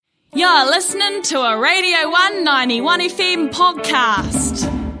You're listening to a Radio 191 FM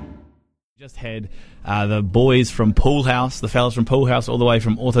podcast. Just had the boys from Pool House, the fellas from Pool House, all the way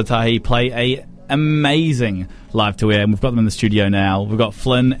from Otatahi, play a amazing live tour, and we've got them in the studio now. We've got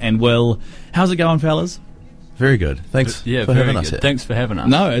Flynn and Will. How's it going, fellas? Very good. Thanks for having us here. Thanks for having us.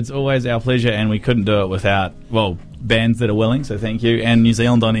 No, it's always our pleasure, and we couldn't do it without, well, bands that are willing, so thank you, and New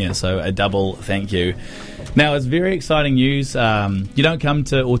Zealand on here, so a double thank you. Now, it's very exciting news. You don't come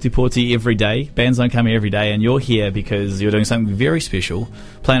to Otipoti every day. Bands don't come here every day, and you're here because you're doing something very special,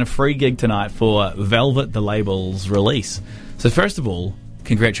 playing a free gig tonight for Velvet, the label's release. So first of all,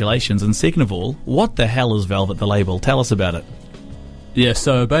 congratulations, and second of all, what the hell is Velvet, the label? Tell us about it. Yeah,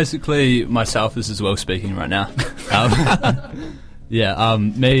 so basically, myself, this is Will speaking right now.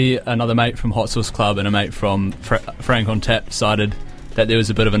 Me, another mate from Hot Sauce Club, and a mate from Frank on Tap decided that there was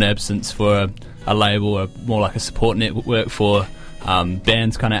a bit of an absence for a label, or more like a support network for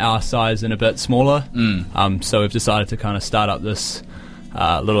bands kind of our size and a bit smaller. So we've decided to kind of start up this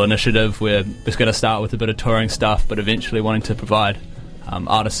little initiative where we're going to start with a bit of touring stuff, but eventually wanting to provide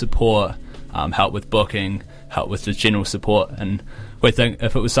artist support, help with booking, help with just general support. And we think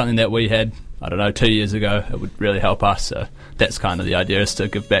if it was something that we had, 2 years ago, it would really help us. So that's kind of the idea, is to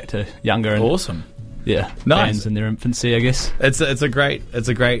give back to younger and awesome. Yeah, nice. Bands in their infancy, I guess. It's a great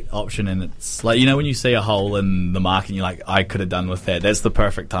option, and it's like, when you see a hole in the market and you're like, I could have done with that. That's the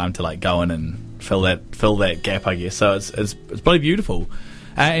perfect time to like go in and fill that gap, I guess. So it's probably beautiful.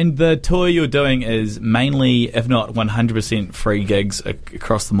 And the tour you're doing is mainly, if not 100%, free gigs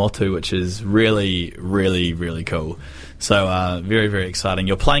across the Motu, which is really, really, really cool. So very, very exciting.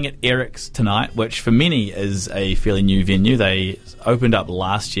 You're playing at Eric's tonight, which for many is a fairly new venue. They opened up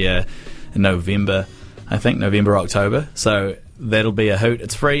last year in November, October. So that'll be a hoot.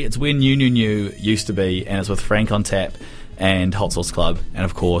 It's free. It's where New used to be, and it's with Frank on Tap and Hot Sauce Club, and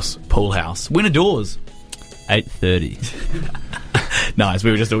of course Pool House. When are doors? 8:30. Nice.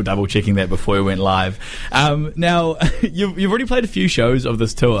 We were just all double checking that before we went live. Now you've already played a few shows of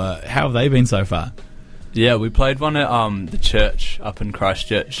this tour. How have they been so far? Yeah, we played one at the church up in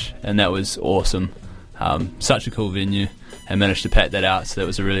Christchurch, and that was awesome. Such a cool venue, and managed to pack that out. So that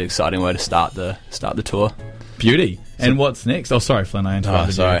was a really exciting way to start the tour. Beauty. And what's next? Oh, sorry, Flynn, I interrupted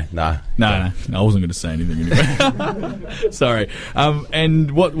you. Sorry. No, I wasn't going to say anything anyway. Sorry.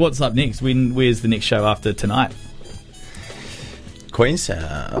 And what's up next? Where's the next show after tonight?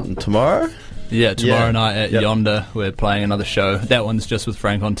 Queenstown tomorrow? Yeah, tomorrow night at Yonder, we're playing another show. That one's just with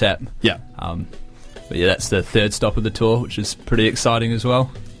Frank on Tap. Yeah. But yeah, that's the third stop of the tour, which is pretty exciting as well.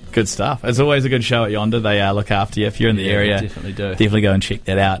 Good stuff. It's always a good show at Yonder. They look after you. If you're in the area, definitely do. Definitely go and check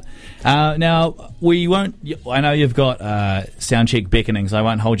that out. Now, we won't... I know you've got soundcheck beckoning, so I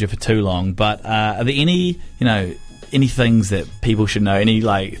won't hold you for too long, but are there any things that people should know? Any,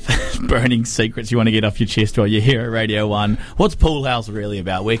 burning secrets you want to get off your chest while you're here at Radio 1? What's Pool House really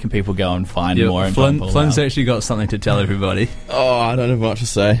about? Where can people go and find more info on Pool Flynn's House? actually got something to tell everybody. Oh, I don't have much to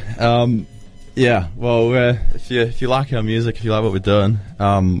say. If you like our music, if you like what we're doing,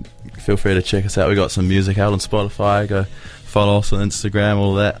 feel free to check us out. We got some music out on Spotify. Go follow us on Instagram,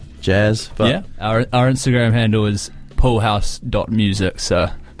 all that jazz. But yeah, our Instagram handle is poolhouse.music, so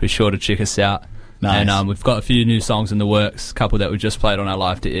be sure to check us out. Nice. And we've got a few new songs in the works, a couple that we just played on our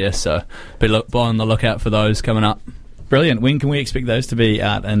live to air, so be on the lookout for those coming up. Brilliant. When can we expect those to be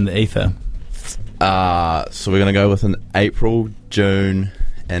out in the ether? So we're going to go with an April, June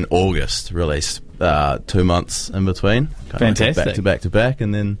and August release, 2 months in between. Fantastic. Back to back,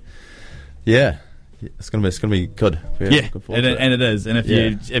 and then it's gonna be good. Yeah, and it is. And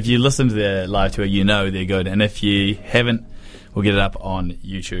if you listen to their live tour, they're good. And if you haven't, we'll get it up on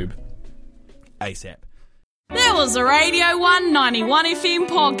YouTube ASAP. That was a Radio 191 FM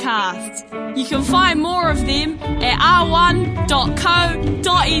podcast. You can find more of them at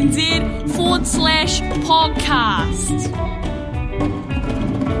r1.co.nz/podcast.